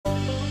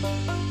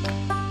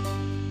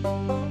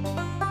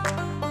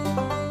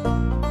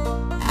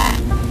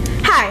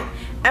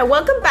and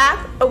welcome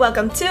back, or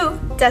welcome to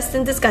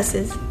Destin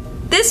Discusses.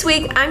 This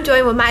week, I'm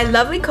joined with my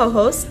lovely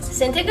co-hosts,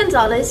 Cynthia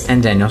Gonzalez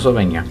and Daniel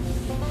Sopeña.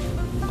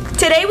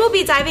 Today, we'll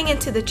be diving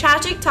into the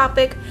tragic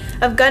topic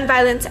of gun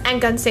violence and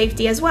gun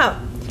safety as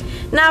well.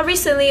 Now,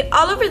 recently,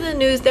 all over the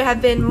news, there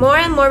have been more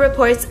and more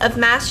reports of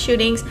mass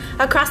shootings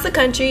across the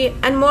country,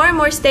 and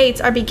more states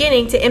are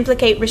beginning to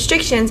implicate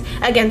restrictions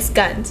against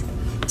guns.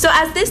 So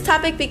as this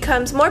topic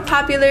becomes more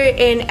popular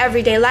in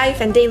everyday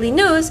life and daily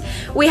news,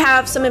 we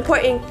have some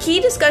important key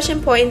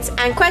discussion points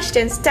and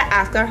questions to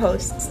ask our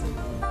hosts.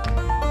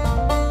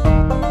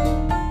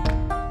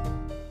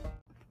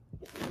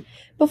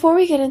 Before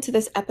we get into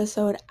this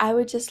episode, I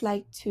would just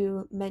like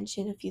to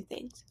mention a few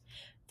things.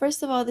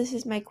 First of all, this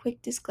is my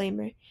quick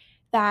disclaimer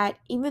that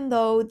even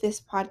though this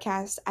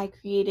podcast I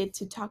created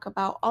to talk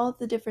about all of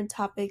the different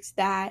topics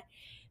that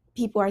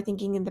people are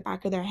thinking in the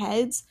back of their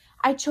heads,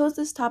 I chose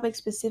this topic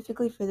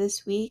specifically for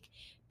this week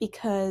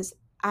because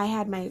I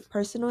had my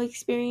personal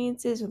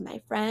experiences with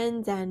my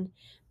friends and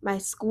my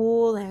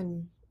school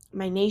and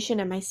my nation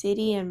and my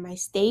city and my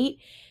state.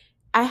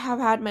 I have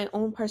had my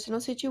own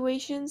personal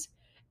situations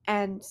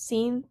and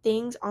seen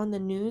things on the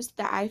news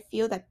that I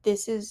feel that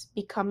this is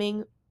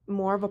becoming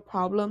more of a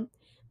problem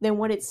than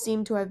what it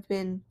seemed to have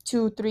been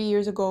 2-3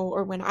 years ago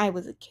or when I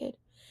was a kid.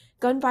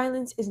 Gun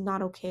violence is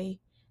not okay.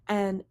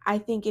 And I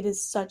think it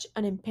is such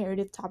an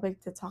imperative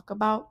topic to talk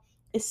about,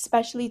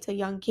 especially to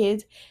young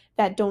kids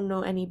that don't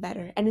know any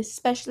better, and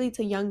especially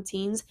to young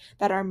teens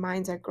that our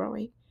minds are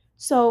growing.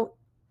 So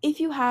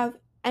if you have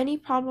any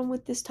problem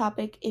with this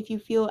topic, if you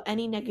feel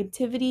any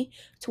negativity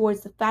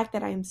towards the fact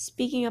that I am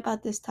speaking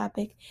about this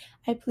topic,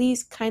 I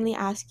please kindly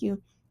ask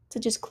you to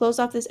just close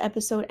off this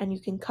episode and you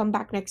can come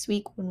back next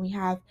week when we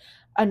have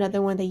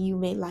another one that you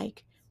may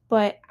like.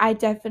 But I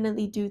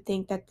definitely do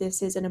think that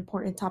this is an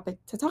important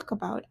topic to talk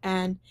about.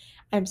 And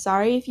I'm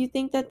sorry if you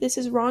think that this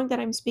is wrong that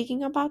I'm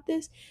speaking about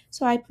this.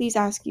 So I please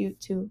ask you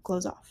to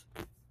close off.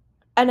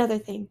 Another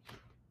thing.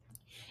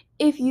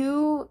 If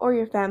you or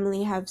your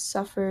family have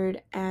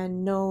suffered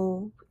and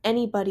know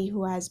anybody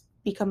who has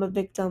become a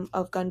victim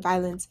of gun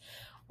violence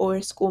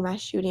or school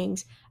mass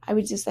shootings, I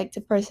would just like to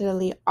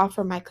personally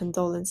offer my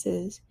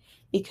condolences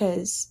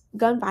because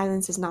gun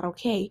violence is not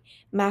okay.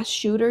 Mass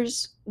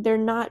shooters, they're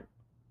not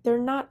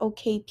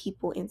okay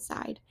people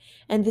inside.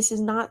 And this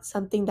is not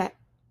something that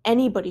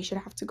anybody should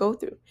have to go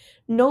through.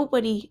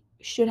 Nobody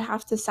should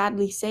have to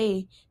sadly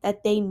say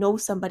that they know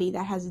somebody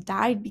that has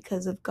died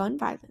because of gun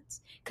violence,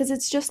 because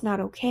it's just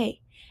not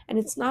okay. And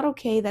it's not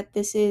okay that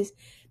this is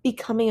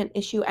becoming an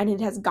issue and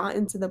it has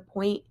gotten to the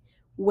point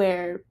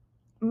where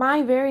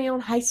my very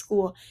own high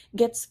school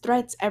gets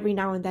threats every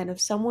now and then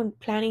of someone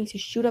planning to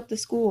shoot up the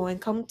school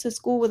and come to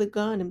school with a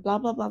gun and blah,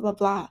 blah, blah, blah,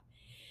 blah.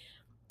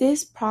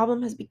 This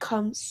problem has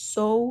become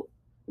so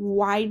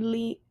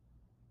widely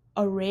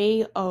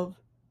array of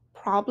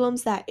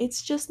problems that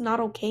it's just not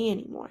okay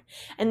anymore.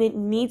 And it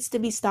needs to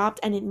be stopped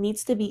and it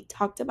needs to be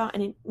talked about,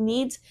 and it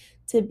needs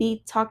to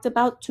be talked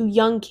about to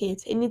young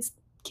kids.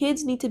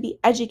 Kids need to be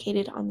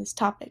educated on this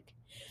topic.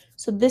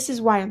 So this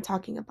is why I'm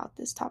talking about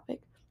this topic.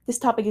 This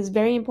topic is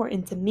very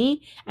important to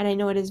me, and I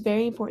know it is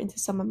very important to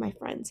some of my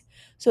friends.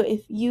 So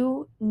if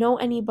you know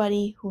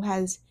anybody who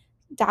has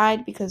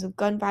died because of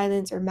gun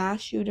violence or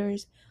mass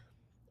shooters,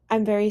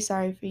 I'm very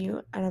sorry for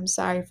you, and I'm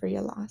sorry for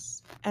your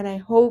loss. And I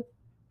hope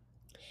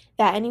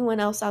that anyone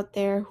else out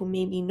there who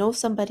maybe knows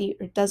somebody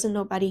or doesn't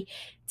know anybody,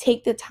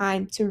 take the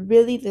time to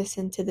really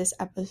listen to this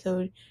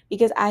episode,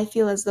 because I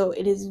feel as though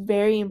it is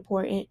very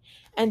important,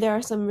 and there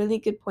are some really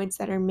good points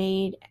that are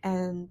made,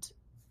 and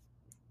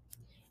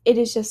it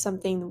is just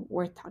something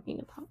worth talking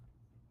about.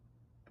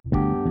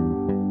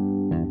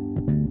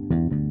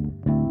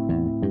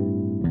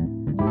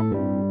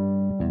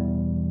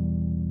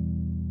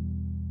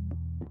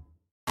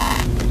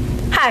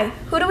 Hi,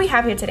 who do we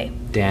have here today?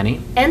 Danny.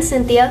 and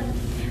Cynthia.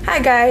 Hi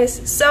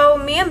guys, so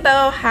me and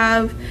Belle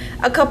have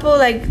a couple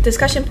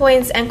discussion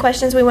points and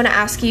questions we want to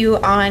ask you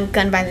on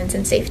gun violence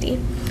and safety.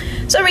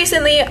 So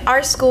recently,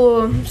 our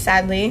school,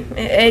 sadly,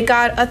 it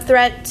got a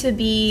threat to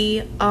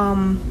be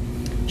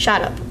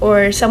shot up,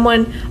 or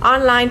someone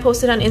online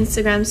posted on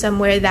Instagram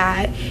somewhere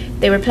that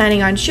they were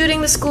planning on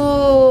shooting the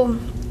school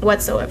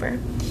whatsoever.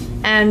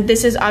 And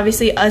this is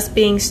obviously us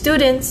being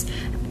students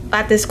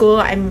at this school,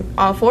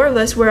 all four of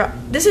us,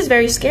 this is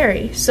very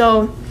scary.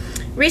 So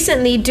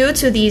recently, due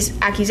to these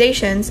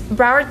accusations,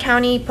 Broward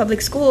County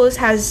Public Schools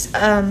has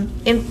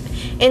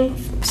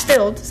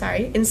instilled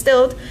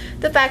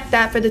the fact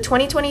that for the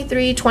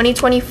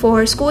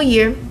 2023-2024 school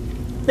year,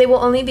 they will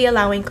only be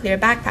allowing clear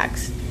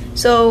backpacks.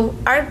 So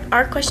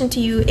our question to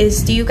you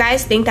is, do you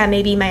guys think that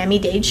maybe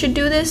Miami-Dade should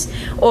do this,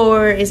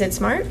 or is it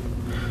smart?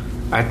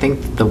 I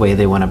think the way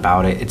they went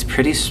about it, it's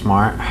pretty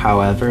smart.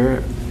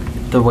 However,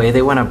 the way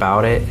they went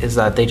about it is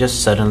that they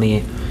just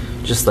suddenly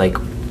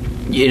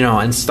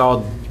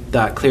installed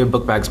that clear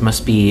book bags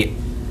must be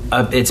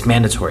it's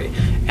mandatory.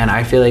 And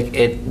I feel like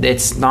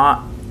it's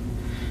not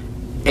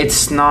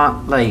it's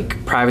not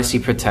like privacy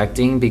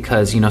protecting,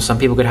 because some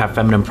people could have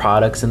feminine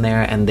products in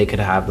there, and they could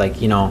have like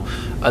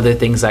other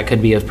things that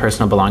could be of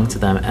personal belonging to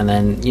them, and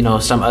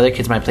then some other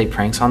kids might play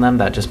pranks on them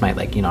that just might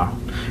like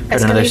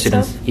hurt another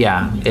student's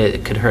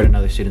it could hurt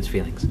another student's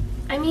feelings.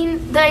 I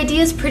mean, the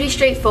idea is pretty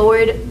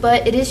straightforward,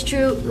 but it is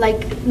true,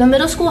 like, the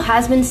middle school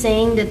has been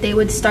saying that they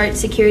would start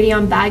security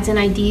on bags and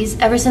IDs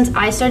ever since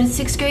I started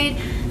 6th grade,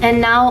 and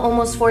now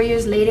almost 4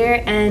 years later,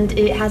 and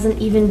it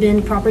hasn't even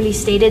been properly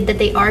stated that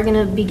they are going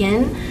to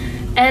begin.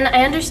 And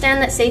I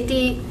understand that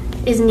safety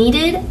is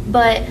needed,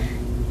 but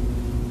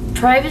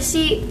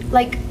privacy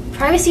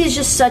is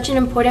just such an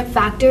important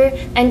factor,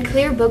 and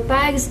clear book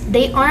bags,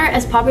 they aren't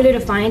as popular to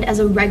find as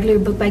a regular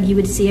book bag you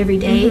would see every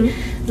day.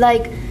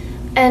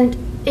 And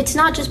it's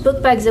not just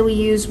book bags that we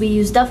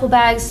use duffel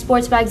bags,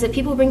 sports bags that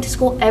people bring to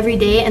school every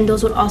day, and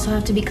those would also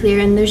have to be clear,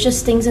 and there's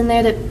just things in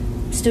there that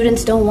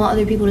students don't want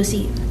other people to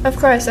see. Of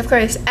course.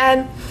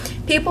 And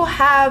people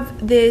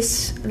have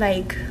this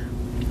like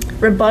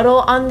rebuttal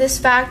on this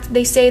fact.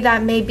 They say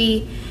that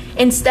maybe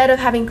instead of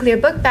having clear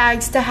book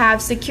bags, to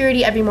have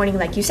security every morning,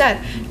 like you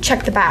said,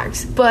 check the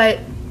bags. But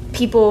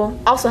people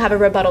also have a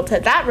rebuttal to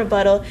that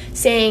rebuttal,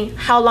 saying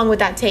how long would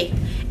that take?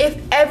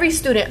 If every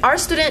student, our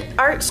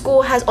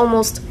school has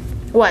almost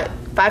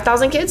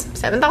 5,000 kids,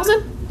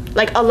 7,000,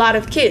 like a lot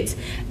of kids.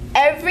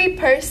 Every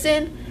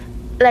person,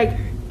 like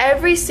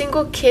every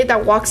single kid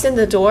that walks in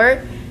the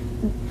door,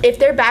 if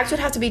their bags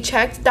would have to be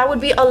checked, that would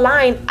be a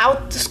line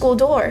out the school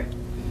door.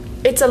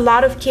 It's a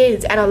lot of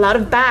kids and a lot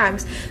of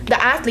bags.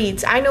 The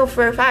athletes, I know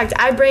for a fact,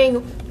 I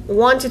bring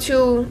 1 to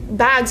 2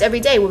 bags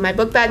every day, with my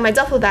book bag, my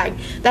duffel bag,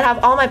 that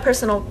have all my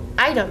personal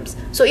items.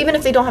 So even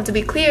if they don't have to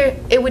be clear,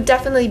 it would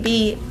definitely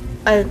be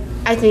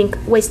I think,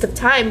 waste of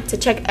time to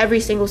check every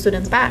single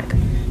student's bag.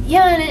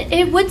 Yeah, and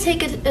it would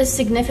take a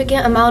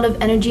significant amount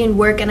of energy and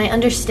work, and I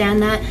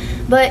understand that.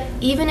 But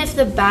even if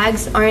the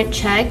bags aren't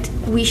checked,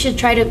 we should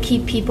try to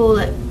keep people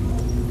that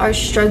are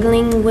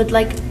struggling with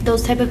like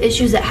those type of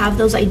issues, that have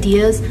those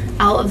ideas,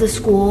 out of the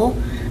school.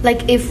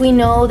 Like if we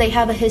know they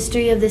have a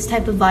history of this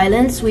type of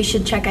violence, we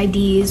should check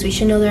IDs, we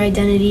should know their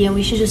identity, and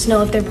we should just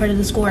know if they're part of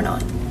the school or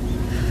not.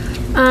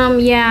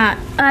 Yeah,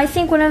 I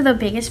think one of the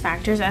biggest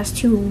factors as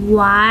to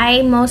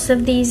why most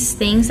of these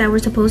things that were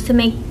supposed to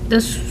make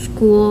the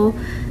school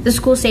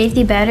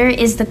safety better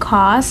is the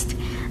cost.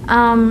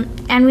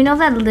 And we know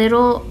that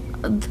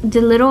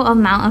the little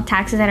amount of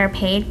taxes that are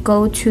paid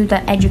go to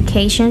the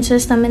education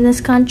system in this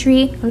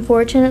country,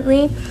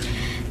 unfortunately.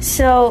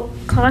 So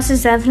cost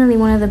is definitely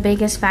one of the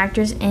biggest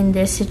factors in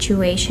this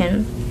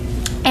situation.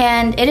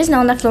 And it is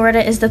known that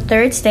Florida is the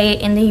 3rd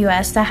state in the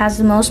U.S. that has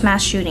the most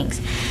mass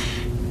shootings.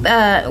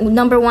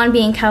 Number 1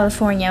 being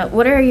California.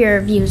 What are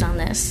your views on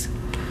this?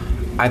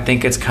 I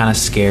think it's kind of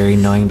scary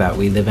knowing that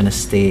we live in a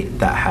state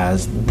that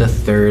has the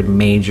 3rd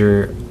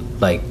major,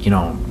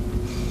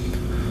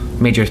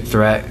 major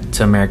threat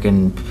to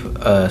American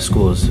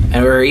schools,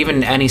 or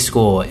even any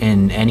school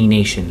in any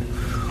nation.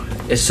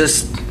 It's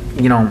just,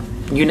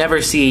 you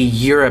never see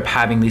Europe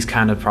having these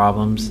kind of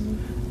problems,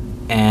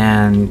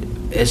 and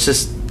it's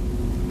just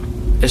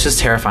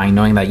terrifying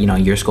knowing that,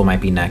 your school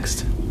might be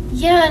next.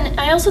 Yeah, and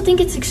I also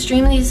think it's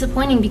extremely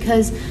disappointing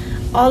because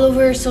all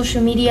over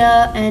social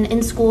media and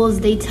in schools,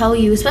 they tell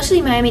you, especially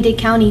Miami-Dade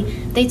County,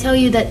 they tell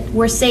you that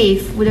we're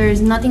safe,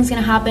 nothing's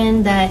going to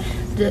happen, that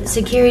the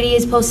security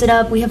is posted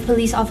up, we have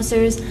police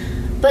officers.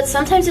 But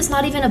sometimes it's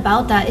not even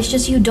about that. It's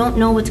just you don't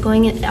know what's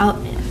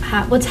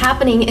what's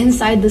happening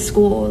inside the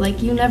school.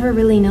 Like, you never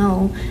really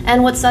know.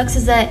 And what sucks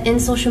is that in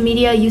social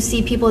media, you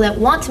see people that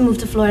want to move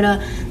to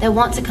Florida, that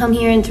want to come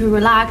here and to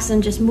relax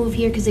and just move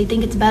here because they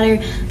think it's better.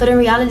 But in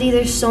reality,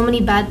 there's so many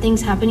bad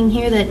things happening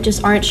here that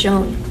just aren't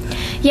shown.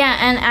 Yeah,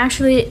 and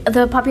actually,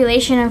 the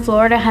population in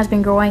Florida has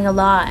been growing a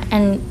lot,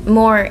 and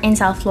more in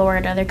South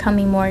Florida. They're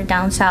coming more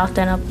down south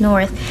than up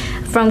north.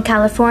 From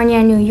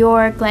California, New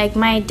York. Like,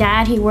 my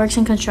dad, he works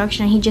in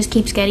construction, and he just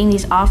keeps getting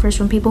these offers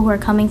from people who are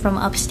coming from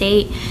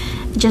upstate,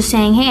 just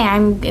saying, hey,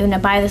 I'm going to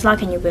buy this lot,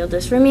 can you build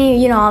this for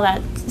me? All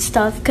that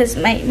stuff, because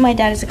my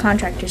dad is a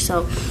contractor,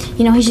 so,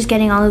 he's just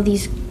getting all of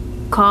these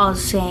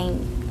calls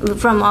saying,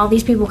 from all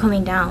these people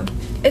coming down.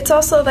 It's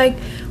also like,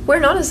 we're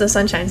known as the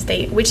Sunshine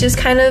State, which is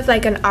kind of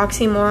like an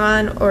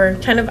oxymoron, or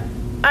kind of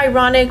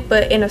ironic,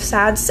 but in a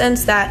sad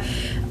sense, that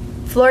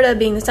Florida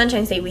being the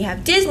Sunshine State, we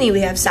have Disney,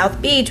 we have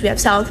South Beach, we have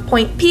South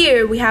Point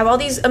Pier, we have all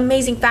these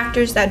amazing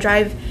factors that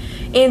drive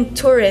in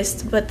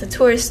tourists, but the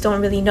tourists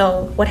don't really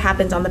know what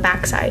happens on the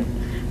backside,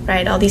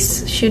 right? All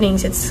these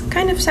shootings, it's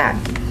kind of sad.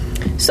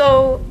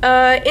 So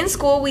in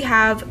school, we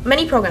have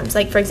many programs.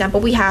 Like, for example,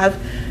 we have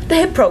the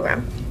HIP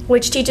program,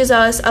 which teaches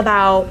us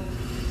about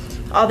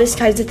all these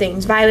kinds of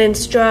things: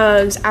 violence,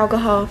 drugs,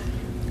 alcohol,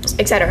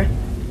 etc.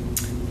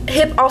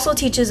 HIP also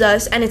teaches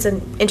us, and it's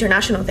an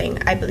international thing,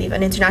 I believe,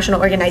 an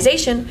international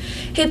organization.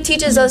 HIP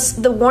teaches us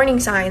the warning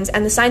signs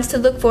and the signs to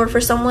look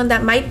for someone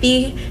that might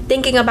be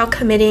thinking about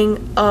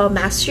committing a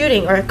mass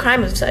shooting or a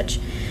crime of such.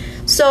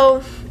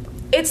 So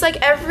it's like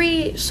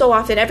every so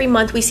often, every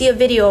month, we see a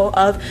video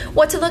of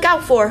what to look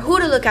out for, who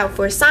to look out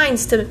for,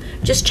 signs to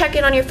just check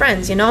in on your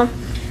friends,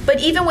 But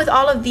But even with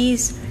all of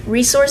these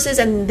resources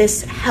and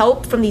this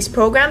help from these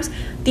programs,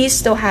 these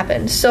still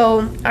happen.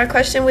 So our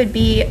question would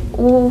be,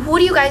 who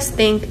do you guys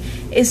think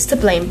is to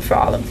blame for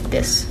all of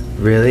this?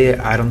 Really,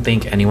 I don't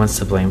think anyone's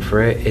to blame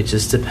for it. It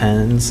just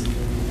depends,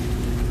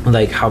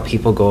 like, how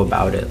people go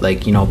about it.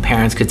 Like, you know,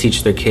 parents could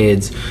teach their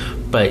kids,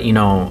 but, you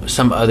know,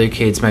 some other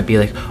kids might be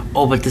like,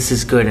 oh, but this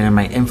is good, and it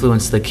might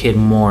influence the kid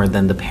more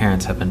than the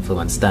parents have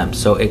influenced them.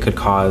 So it could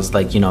cause,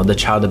 like, you know, the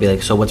child to be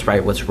like, so what's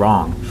right, what's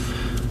wrong?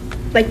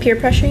 Like peer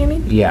pressure, you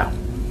mean? Yeah.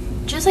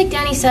 Just like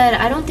Danny said,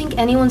 I don't think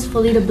anyone's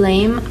fully to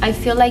blame. I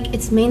feel like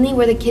it's mainly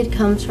where the kid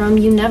comes from.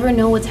 You never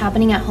know what's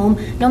happening at home.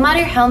 No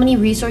matter how many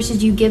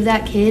resources you give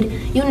that kid,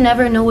 you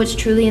never know what's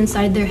truly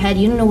inside their head.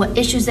 You don't know what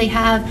issues they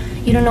have.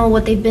 You don't know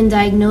what they've been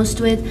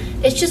diagnosed with.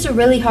 It's just a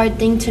really hard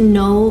thing to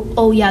know,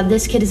 oh yeah,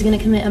 this kid is going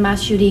to commit a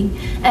mass shooting.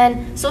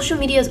 And social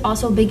media is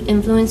also a big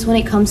influence when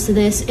it comes to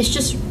this. It's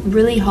just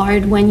really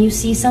hard when you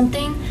see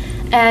something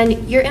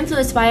and you're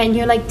influenced by it and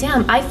you're like,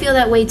 damn, I feel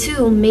that way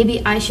too. Maybe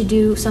I should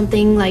do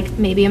something like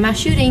maybe a mass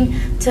shooting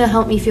to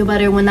help me feel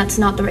better, when that's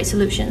not the right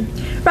solution.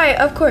 Right,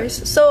 of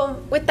course.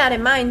 So with that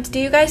in mind, do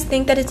you guys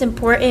think that it's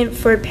important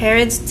for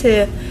parents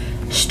to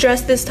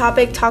stress this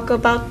topic, talk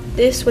about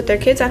this with their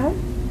kids at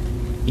home?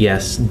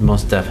 Yes,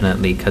 most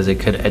definitely, because it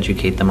could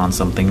educate them on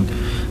something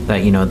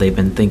that, you know, they've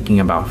been thinking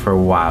about for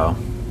a while.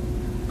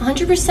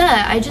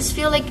 100%. I just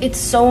feel like it's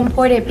so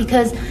important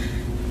because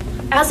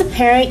as a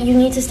parent, you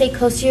need to stay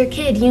close to your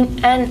kid.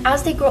 And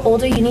as they grow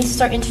older, you need to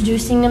start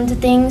introducing them to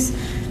things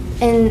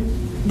and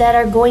that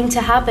are going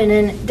to happen.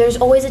 And there's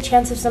always a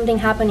chance of something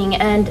happening.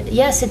 And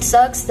yes, it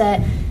sucks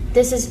that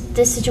this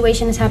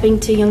situation is happening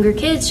to younger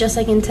kids, just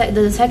like in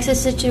the Texas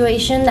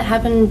situation that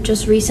happened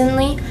just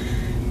recently.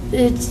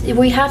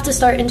 We have to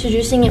start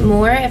introducing it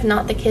more. If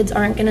not, the kids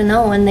aren't going to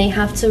know, and they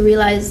have to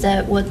realize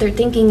that what they're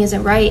thinking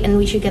isn't right, and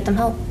we should get them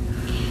help.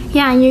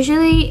 Yeah, and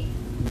usually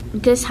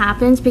this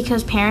happens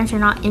because parents are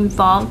not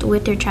involved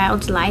with their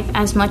child's life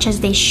as much as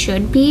they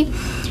should be.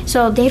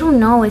 So they don't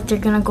know if they're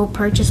gonna go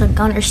purchase a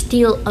gun or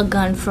steal a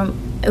gun from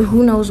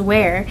who knows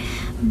where.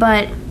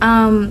 But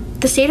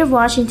the state of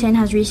Washington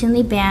has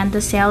recently banned the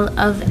sale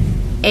of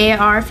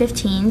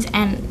AR-15s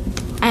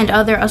and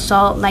other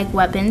assault-like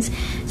weapons.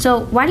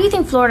 So why do you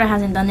think Florida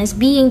hasn't done this,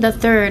 being the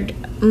third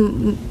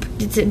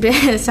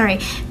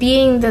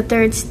being the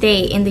third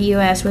state in the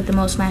U.S. with the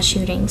most mass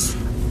shootings?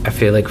 I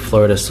feel like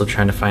Florida's still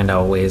trying to find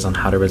out ways on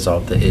how to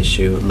resolve the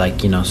issue.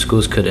 Like, you know,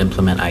 schools could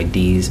implement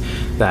IDs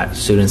that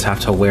students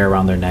have to wear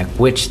around their neck,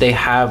 which they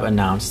have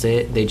announced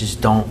it. They just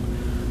don't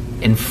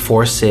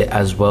enforce it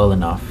as well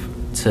enough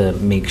to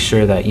make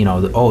sure that, you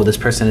know, oh, this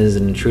person is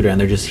an intruder and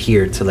they're just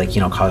here to, like,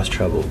 you know, cause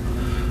trouble.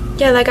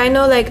 Yeah, like, I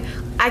know, like,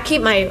 I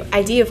keep my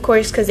ID, of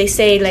course, because they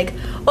say, like,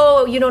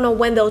 oh, you don't know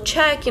when they'll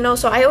check, you know,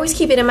 so I always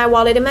keep it in my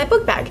wallet, in my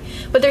book bag.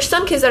 But there's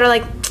some kids that are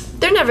like,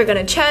 they're never going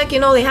to check, you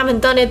know, they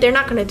haven't done it, they're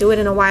not going to do it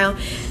in a while.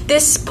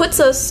 This puts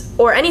us,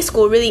 or any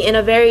school really, in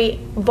a very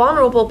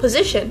vulnerable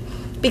position.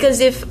 Because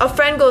if a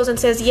friend goes and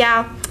says,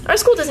 yeah, our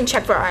school doesn't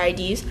check for our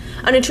IDs,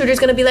 an intruder's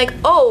going to be like,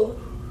 oh,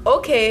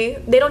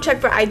 okay, they don't check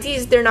for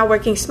IDs, they're not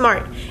working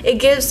smart. It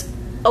gives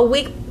a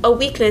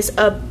weakness,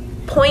 a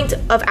point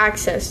of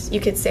access, you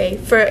could say,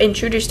 for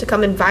intruders to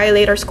come and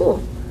violate our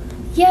school.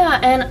 Yeah,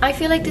 and I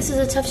feel like this is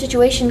a tough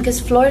situation because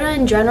Florida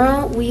in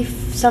general, we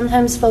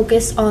sometimes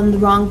focus on the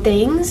wrong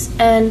things,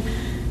 and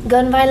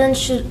gun violence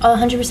should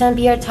 100%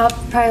 be our top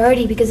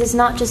priority because it's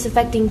not just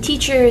affecting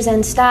teachers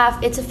and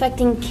staff, it's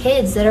affecting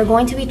kids that are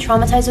going to be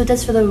traumatized with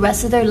this for the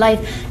rest of their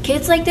life.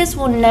 Kids like this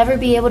will never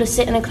be able to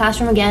sit in a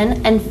classroom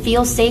again and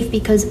feel safe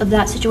because of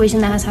that situation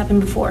that has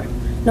happened before,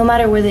 no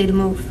matter where they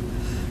move.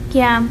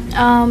 Yeah,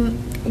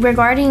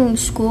 regarding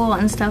school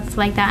and stuff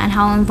like that and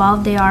how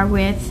involved they are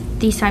with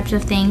these types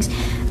of things,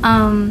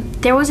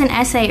 there was an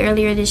essay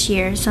earlier this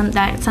year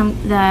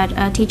that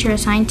a teacher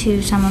assigned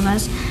to some of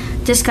us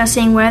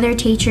discussing whether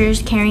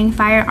teachers carrying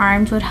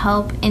firearms would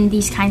help in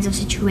these kinds of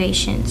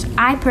situations.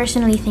 I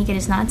personally think it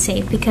is not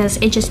safe because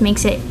it just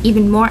makes it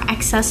even more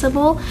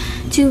accessible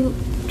to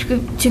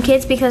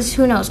kids, because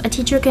who knows, a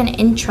teacher can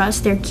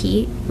entrust their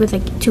key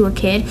to a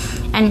kid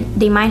and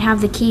they might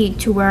have the key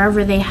to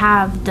wherever they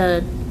have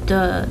the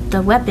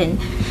weapon.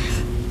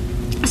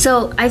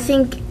 So I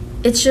think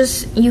it's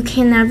just, you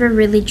can never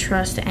really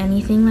trust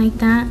anything like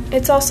that.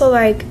 It's also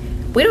like,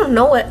 we don't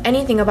know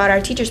anything about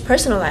our teachers'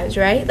 personal lives,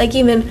 right? Like,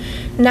 even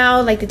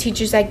now, like, the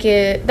teachers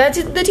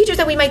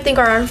that we might think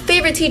are our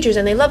favorite teachers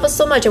and they love us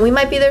so much and we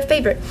might be their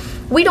favorite,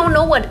 we don't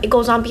know what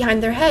goes on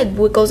behind their head,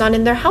 what goes on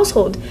in their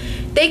household.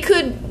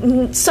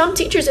 Some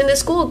teachers in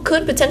this school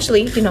could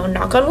potentially, you know,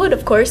 knock on wood,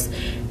 of course,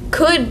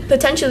 could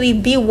potentially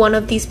be one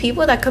of these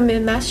people that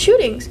commit mass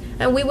shootings,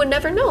 and we would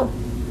never know.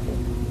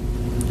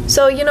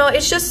 So, you know,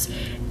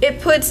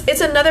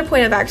 it's another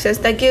point of access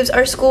that gives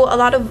our school a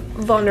lot of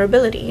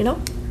vulnerability, you know?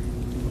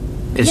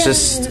 It's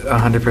just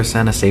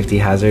 100% a safety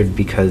hazard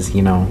because,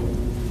 you know,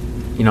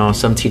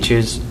 some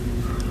teachers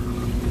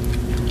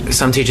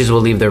will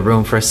leave their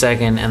room for a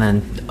second and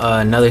then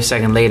another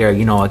second later,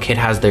 you know, a kid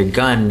has their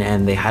gun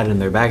and they had it in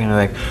their bag and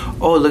they're like,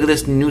 oh, look at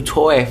this new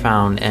toy I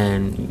found.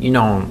 And, you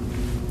know,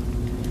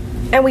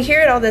 And we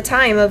hear it all the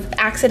time of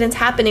accidents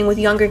happening with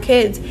younger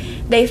kids.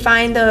 They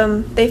find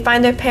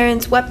their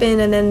parents' weapon,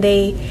 and then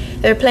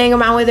they're playing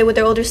around with it with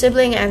their older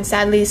sibling, and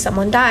sadly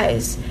someone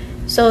dies.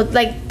 So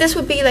like this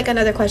would be like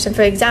another question.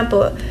 For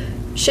example,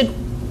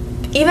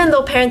 even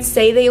though parents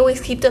say they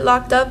always keep it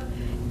locked up,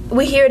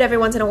 we hear it every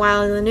once in a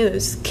while in the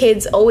news.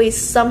 Kids always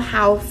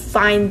somehow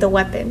find the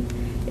weapon.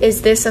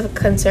 Is this a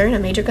concern, a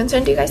major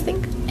concern, do you guys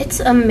think? It's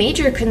a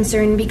major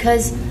concern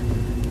because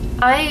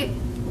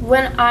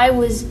when I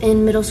was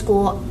in middle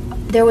school,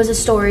 there was a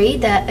story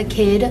that a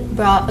kid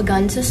brought a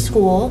gun to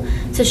school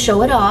to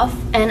show it off,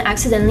 and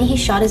accidentally he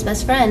shot his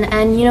best friend.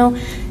 And you know,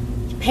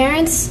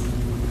 parents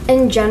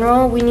in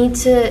general, we need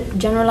to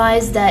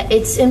generalize that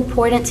it's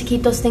important to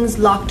keep those things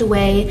locked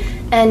away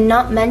and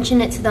not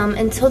mention it to them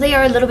until they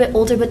are a little bit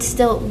older. But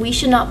still, we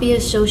should not be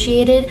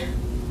associated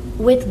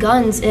with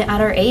guns at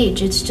our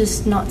age. It's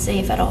just not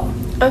safe at all.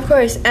 Of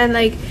course. And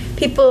like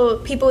people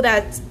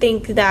that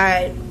think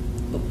that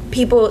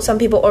some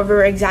people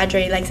over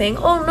exaggerate, like saying,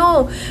 oh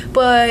no,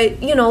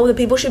 but you know, the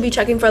people should be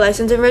checking for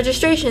license and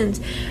registrations.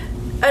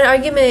 An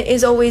argument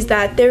is always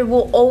that there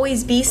will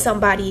always be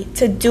somebody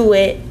to do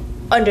it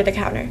under the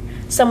counter.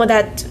 Someone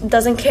that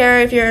doesn't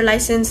care if you're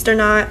licensed or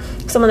not,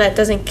 someone that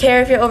doesn't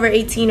care if you're over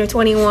 18 or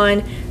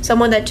 21,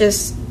 someone that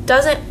just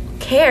doesn't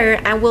care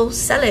and will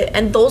sell it.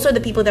 And those are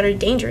the people that are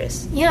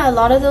dangerous. Yeah, a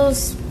lot of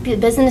those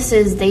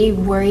businesses, they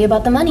worry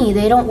about the money.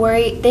 They don't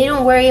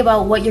worry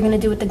about what you're going to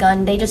do with the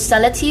gun. They just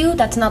sell it to you.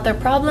 That's not their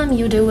problem.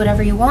 You do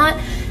whatever you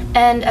want,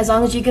 and as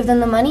long as you give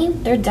them the money,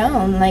 they're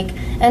down. Like,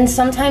 and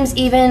sometimes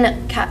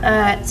even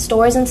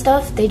stores and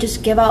stuff, they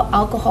just give out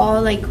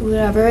alcohol, like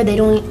whatever. They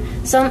don't.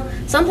 Some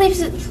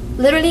places,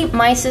 literally,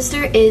 my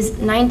sister is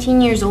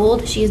 19 years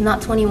old. She is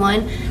not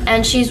 21,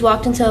 and she's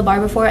walked into a bar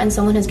before and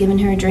someone has given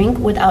her a drink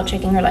without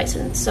checking her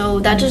license. So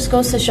that just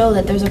goes to show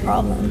that there's a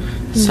problem.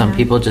 Some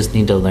people just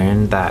need to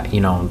learn that,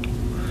 you know,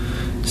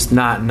 it's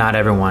not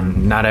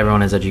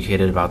everyone is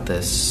educated about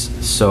this.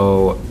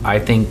 So I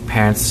think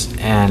parents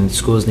and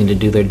schools need to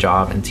do their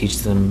job and teach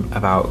them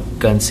about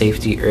gun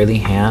safety early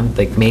hand.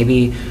 Like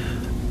maybe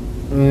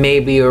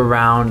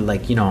around,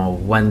 like, you know,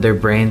 when their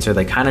brains are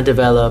like kind of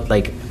developed,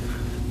 like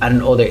at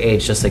an older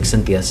age, just like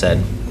Cynthia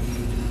said.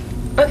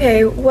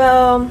 Okay,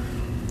 well,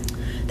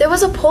 there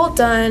was a poll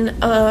done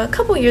a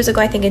couple years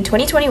ago, I think in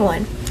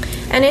 2021,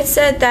 and it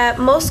said that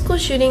most school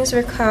shootings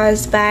were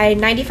caused by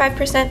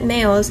 95%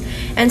 males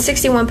and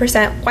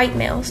 61% white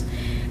males.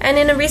 And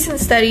in a recent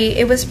study,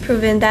 it was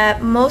proven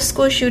that most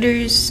school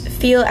shooters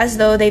feel as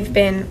though they've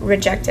been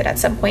rejected at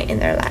some point in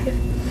their life,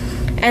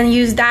 and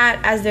use that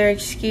as their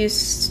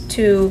excuse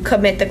to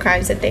commit the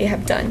crimes that they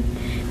have done.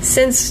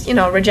 Since, you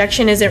know,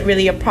 rejection isn't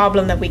really a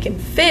problem that we can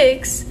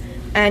fix,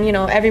 and, you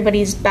know,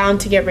 everybody's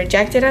bound to get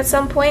rejected at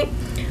some point,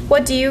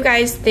 what do you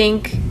guys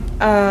think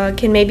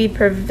can maybe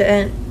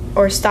prevent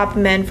or stop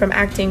men from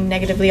acting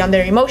negatively on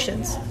their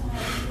emotions?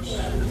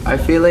 I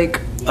feel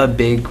like a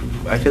big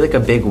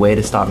way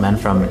to stop men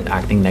from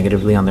acting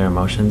negatively on their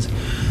emotions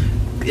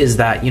is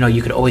that, you know,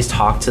 you could always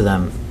talk to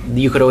them.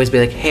 You could always be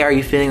like, hey, are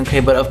you feeling okay?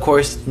 But of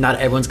course, not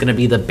everyone's going to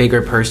be the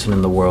bigger person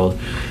in the world,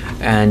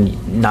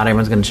 and not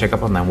everyone's going to check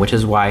up on them, which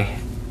is why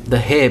the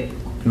HIP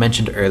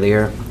mentioned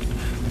earlier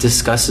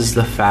discusses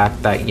the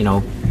fact that, you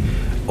know,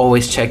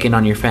 always check in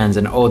on your friends,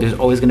 and there's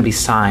always going to be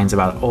signs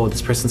about,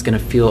 this person's going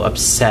to feel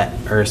upset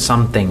or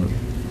something.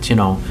 You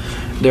know,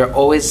 there's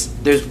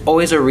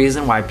always a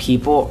reason why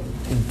people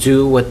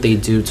do what they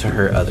do to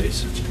hurt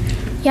others.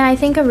 Yeah, I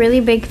think a really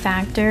big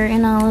factor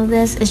in all of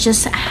this is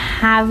just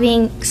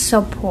having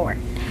support.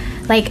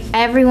 Like,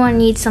 everyone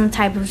needs some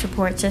type of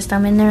support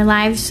system in their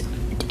lives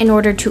in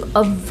order to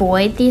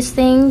avoid these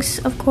things,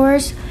 of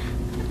course.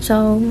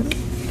 So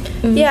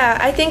yeah,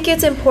 I think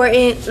it's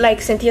important,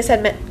 like Cynthia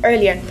said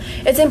earlier,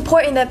 it's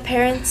important that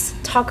parents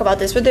talk about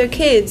this with their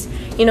kids,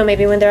 you know,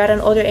 maybe when they're at an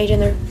older age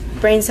and their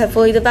brains have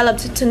fully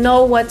developed, to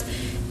know what's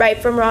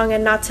right from wrong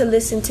and not to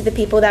listen to the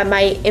people that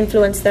might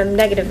influence them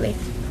negatively.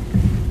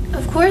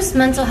 Of course,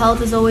 mental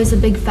health is always a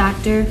big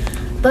factor,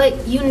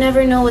 but you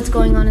never know what's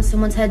going on in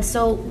someone's head.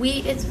 So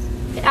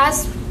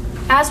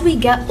as we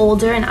get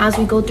older and as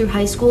we go through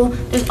high school,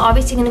 there's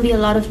obviously going to be a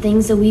lot of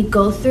things that we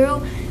go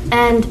through,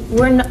 and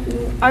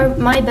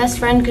my best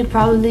friend could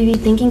probably be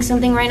thinking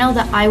something right now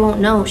that I won't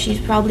know. She's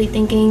probably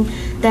thinking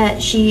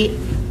that she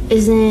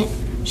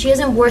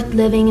isn't worth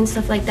living and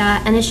stuff like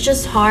that, and it's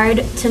just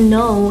hard to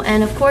know.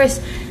 And of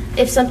course,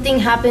 if something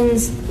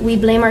happens, we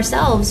blame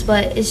ourselves,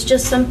 but it's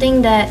just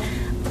something that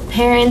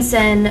parents,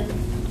 and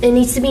it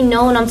needs to be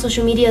known on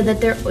social media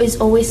that there is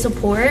always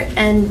support,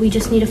 and we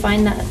just need to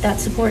find that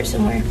support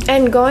somewhere.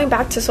 And going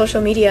back to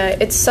social media,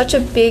 it's such a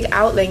big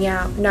outlet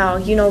now.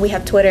 You know, we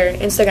have Twitter,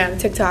 Instagram,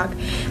 TikTok.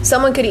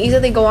 Someone could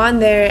easily go on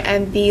there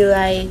and be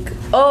like,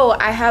 oh,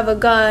 I have a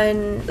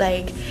gun,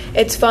 like,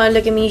 it's fun,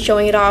 look at me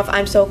showing it off,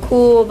 I'm so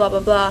cool, blah, blah,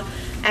 blah.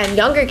 And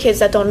younger kids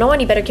that don't know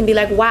any better can be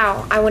like,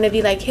 wow, I want to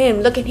be like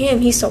him, look at him,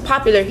 he's so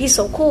popular, he's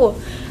so cool.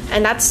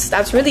 and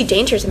that's really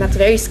dangerous, and that's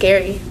very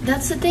scary.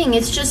 That's the thing.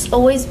 It's just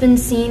always been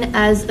seen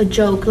as a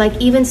joke. Like,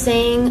 even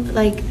saying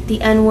like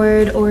the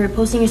N-word or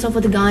posting yourself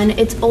with a gun,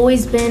 it's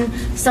always been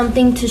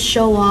something to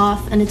show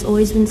off, and it's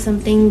always been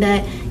something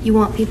that you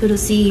want people to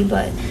see.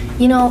 But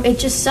you know, it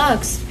just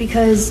sucks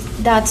because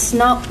that's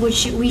not what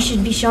we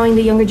should be showing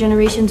the younger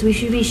generations. We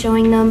should be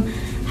showing them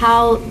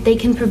how they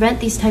can prevent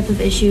these type of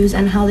issues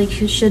and how they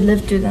should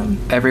live through them.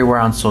 Everywhere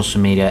on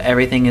social media,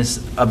 everything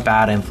is a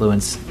bad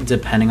influence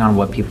depending on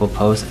what people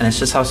post, and it's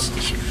just how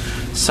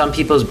some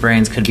people's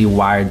brains could be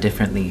wired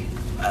differently.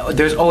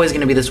 There's always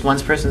going to be this one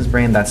person's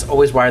brain that's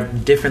always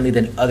wired differently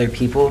than other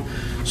people,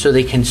 so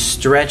they can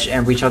stretch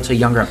and reach out to a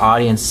younger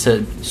audience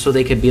so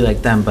they could be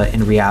like them, but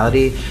in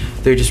reality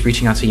they're just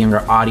reaching out to a younger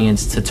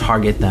audience to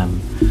target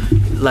them.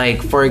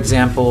 Like, for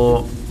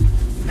example,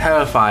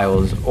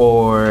 pedophiles,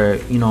 or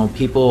you know,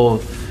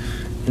 people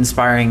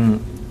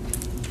inspiring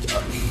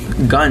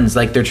guns,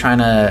 like they're trying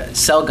to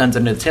sell guns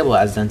under the table,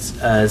 as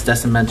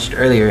Destin mentioned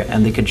earlier,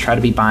 and they could try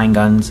to be buying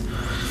guns.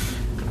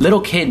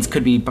 Little kids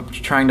could be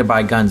trying to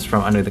buy guns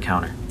from under the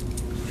counter.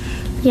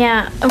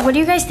 Yeah, what do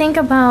you guys think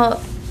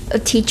about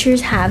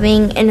teachers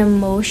having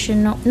an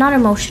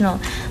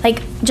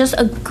like just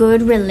a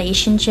good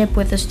relationship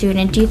with a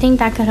student? Do you think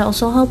that could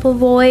also help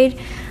avoid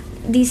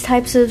these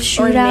types of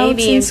shootouts or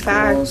maybe in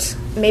schools?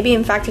 Maybe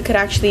in fact it could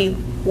actually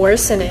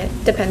worsen it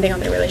depending on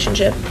their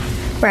relationship.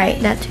 Right,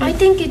 that too. I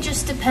think it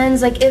just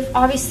depends. Like, if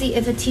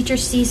a teacher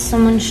sees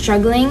someone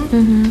struggling,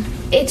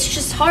 it's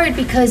just hard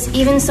because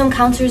even some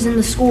counselors in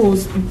the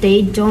schools,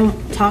 they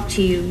don't talk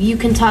to you. You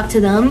can talk to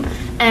them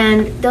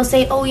and they'll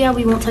say, oh yeah,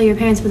 we won't tell your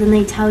parents, but then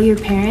they tell your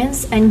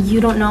parents and you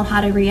don't know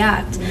how to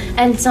react.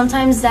 And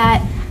sometimes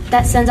that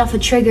sends off a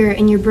trigger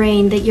in your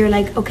brain that you're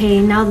like, okay,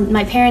 now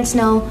my parents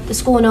know, the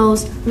school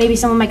knows, maybe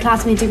some of my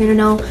classmates are going to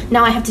know.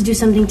 Now I have to do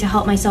something to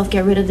help myself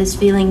get rid of this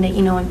feeling that,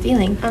 you know, I'm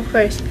feeling. Of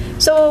course.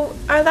 So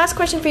our last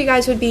question for you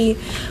guys would be,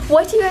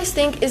 what do you guys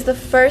think is the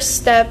first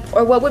step,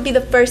 or what would be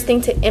the first thing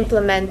to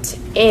implement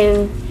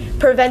in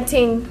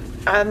preventing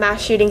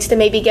mass shootings to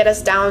maybe get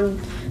us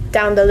down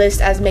the list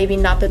as maybe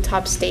not the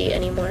top state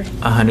anymore?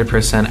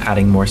 100%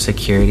 adding more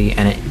security,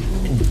 and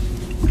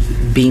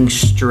being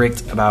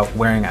strict about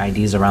wearing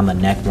IDs around the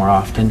neck more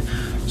often,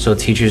 so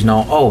teachers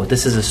know, oh,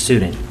 this is a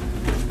student.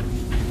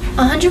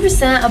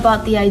 100%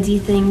 about the ID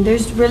thing.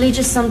 There's really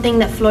just something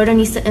that Florida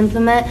needs to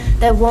implement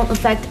that won't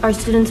affect our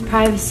students'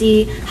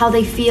 privacy, how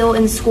they feel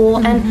in school.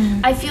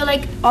 And I feel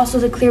like also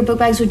the clear book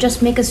bags would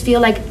just make us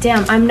feel like,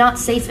 damn, I'm not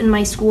safe in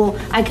my school.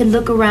 I could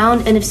look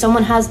around, and if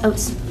someone has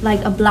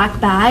a black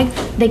bag,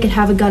 they could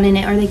have a gun in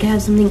it, or they could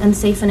have something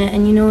unsafe in it.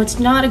 And you know, it's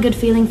not a good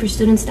feeling for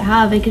students to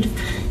have. It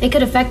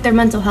could affect their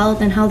mental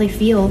health and how they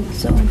feel.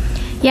 So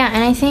yeah,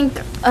 and I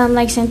think,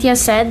 like Cynthia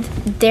said,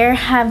 there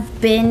have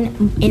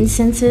been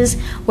instances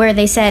where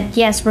they said,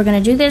 yes, we're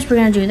going to do this, we're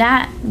going to do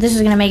that, this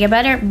is going to make it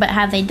better, but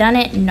have they done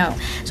it? No.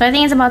 So I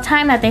think it's about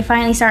time that they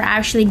finally start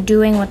actually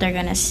doing what they're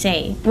going to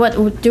say,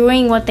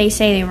 doing what they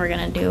say they were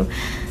going to do.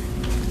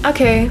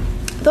 Okay,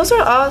 those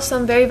are all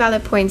some very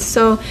valid points.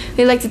 So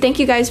we'd like to thank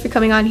you guys for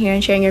coming on here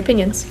and sharing your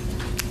opinions.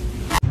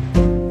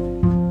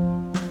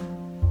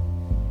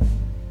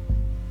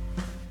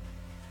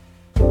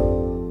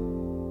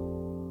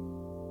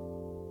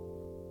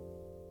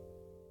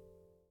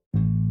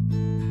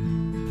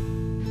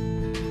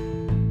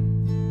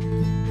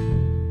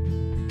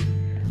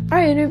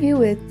 Our interview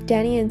with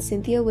Danny and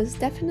Cynthia was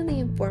definitely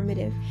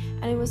informative,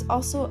 and it was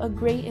also a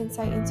great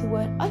insight into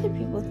what other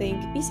people think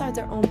besides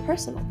our own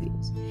personal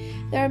views.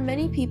 There are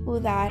many people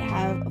that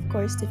have, of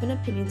course, different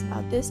opinions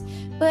about this,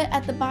 but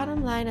at the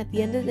bottom line, at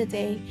the end of the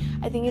day,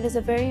 I think it is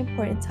a very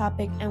important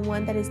topic and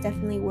one that is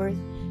definitely worth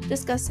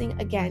discussing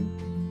again.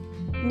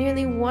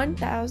 Nearly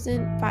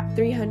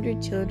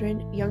 1,300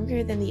 children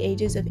younger than the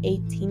ages of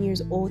 18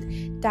 years old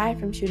die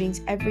from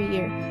shootings every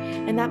year,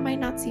 and that might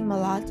not seem a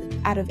lot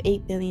out of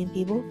 8 billion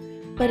people,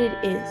 but it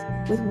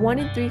is. With 1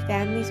 in 3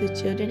 families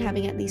with children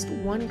having at least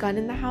one gun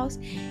in the house,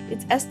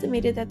 it's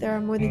estimated that there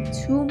are more than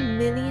 2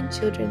 million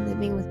children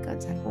living with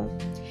guns at home.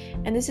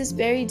 And this is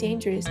very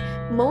dangerous.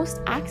 Most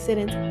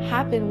accidents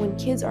happen when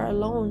kids are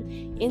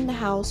alone in the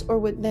house, or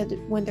when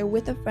they're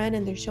with a friend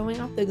and they're showing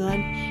off the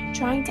gun,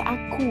 trying to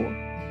act cool.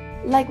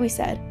 Like we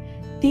said,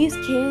 these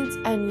kids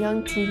and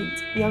young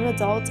teens, young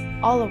adults,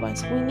 all of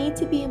us, we need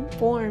to be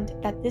informed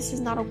that this is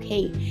not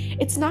okay.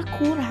 It's not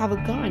cool to have a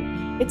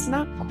gun. It's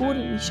not cool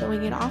to be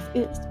showing it off.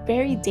 It's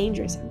very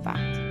dangerous, in fact.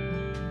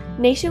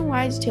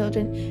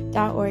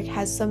 NationwideChildren.org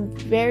has some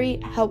very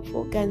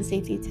helpful gun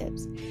safety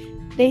tips.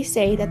 They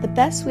say that the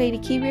best way to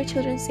keep your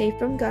children safe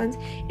from guns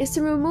is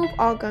to remove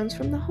all guns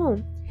from the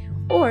home.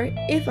 Or,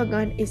 if a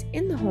gun is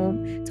in the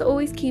home, to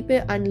always keep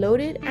it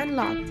unloaded and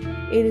locked.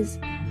 It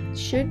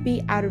should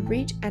be out of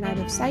reach and out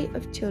of sight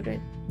of children.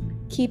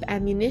 Keep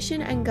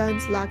ammunition and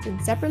guns locked in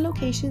separate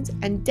locations,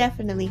 and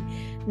definitely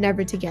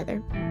never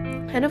together.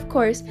 And of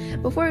course,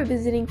 before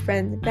visiting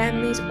friends,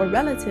 families, or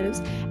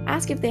relatives,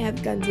 ask if they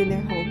have guns in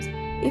their homes.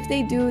 If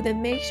they do,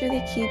 then make sure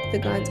they keep the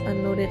guns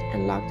unloaded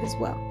and locked as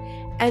well.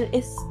 And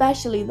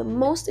especially the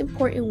most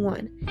important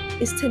one,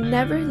 is to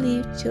never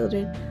leave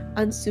children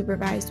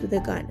unsupervised with a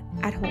gun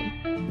at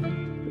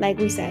home. Like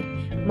we said,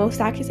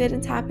 most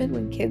accidents happen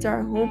when kids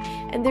are at home,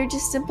 and they're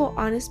just simple,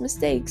 honest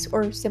mistakes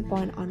or simple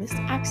and honest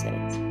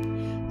accidents.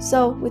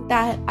 So with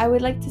that, I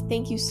would like to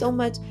thank you so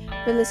much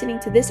for listening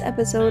to this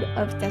episode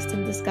of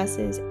Destin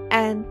Discusses,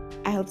 and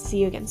I hope to see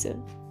you again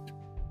soon.